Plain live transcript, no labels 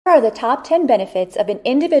are the top 10 benefits of an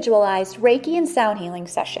individualized Reiki and sound healing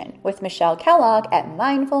session with Michelle Kellogg at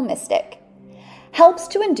Mindful Mystic. Helps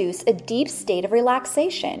to induce a deep state of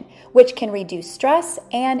relaxation, which can reduce stress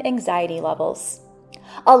and anxiety levels.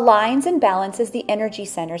 Aligns and balances the energy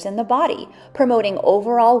centers in the body, promoting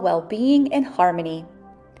overall well-being and harmony.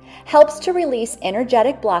 Helps to release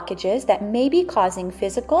energetic blockages that may be causing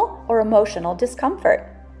physical or emotional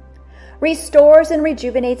discomfort. Restores and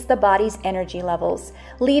rejuvenates the body's energy levels,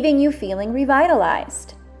 leaving you feeling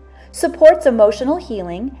revitalized. Supports emotional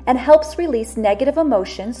healing and helps release negative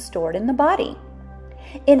emotions stored in the body.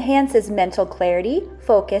 Enhances mental clarity,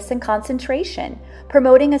 focus, and concentration,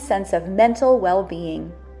 promoting a sense of mental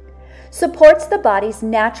well-being. Supports the body's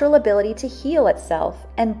natural ability to heal itself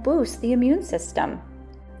and boost the immune system.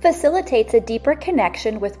 Facilitates a deeper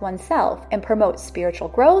connection with oneself and promotes spiritual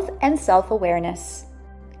growth and self-awareness.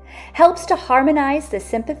 Helps to harmonize the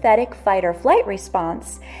sympathetic fight or flight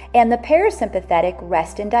response and the parasympathetic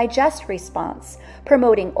rest and digest response,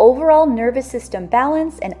 promoting overall nervous system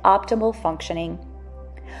balance and optimal functioning.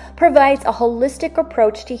 Provides a holistic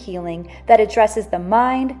approach to healing that addresses the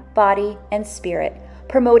mind, body, and spirit,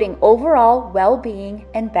 promoting overall well-being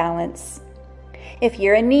and balance. If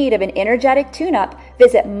you're in need of an energetic tune-up,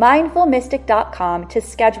 visit mindfulmystic.com to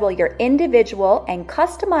schedule your individual and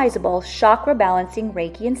customizable chakra balancing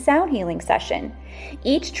Reiki and sound healing session.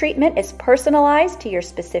 Each treatment is personalized to your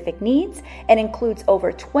specific needs and includes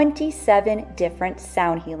over 27 different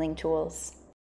sound healing tools.